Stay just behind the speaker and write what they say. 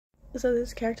So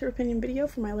this character opinion video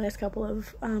for my last couple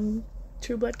of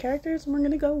True Blood characters, and we're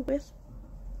gonna go with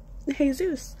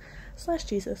Jesus /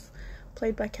 Jesus,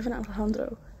 played by Kevin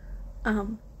Alejandro.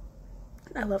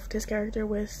 I loved his character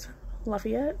with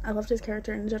Lafayette. I loved his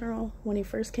character in general. When he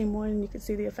first came on, you could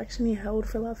see the affection he held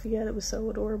for Lafayette. It was so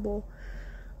adorable.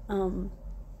 I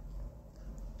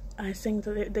think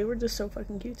that they were just so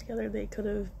fucking cute together. They could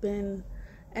have been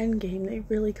endgame. They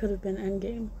really could have been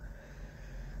endgame.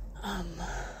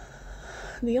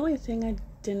 The only thing I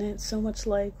didn't so much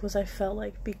like was I felt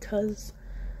like because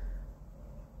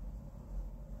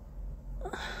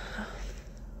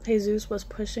Jesus was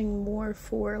pushing more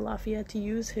for Lafayette to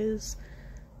use his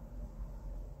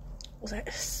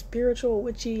spiritual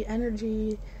witchy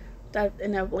energy, that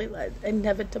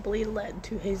inevitably led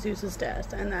to Jesus's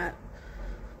death, and that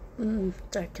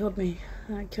killed me.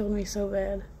 That killed me so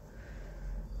bad.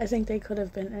 I think they could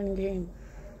have been endgame.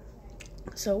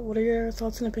 So what are your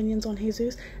thoughts and opinions on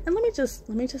Jesus? And let me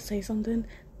just say something.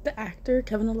 The actor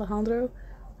Kevin Alejandro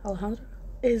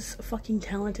is fucking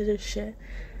talented as shit.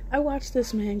 I watched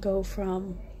this man go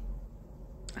from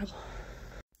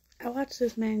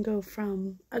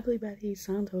Ugly Betty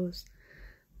Santos,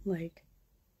 like,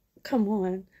 come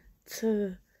on,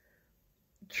 to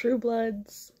True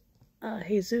Blood's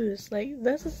Jesus. Like,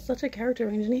 that's such a character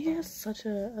range, and he has such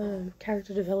a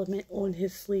character development on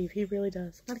his sleeve. He really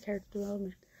does. Not a character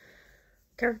development.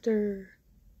 Character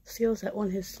skill set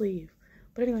on his sleeve.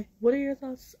 But anyway, what are your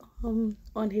thoughts on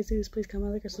Jesus? Please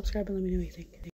comment, like, or subscribe, and let me know what you think.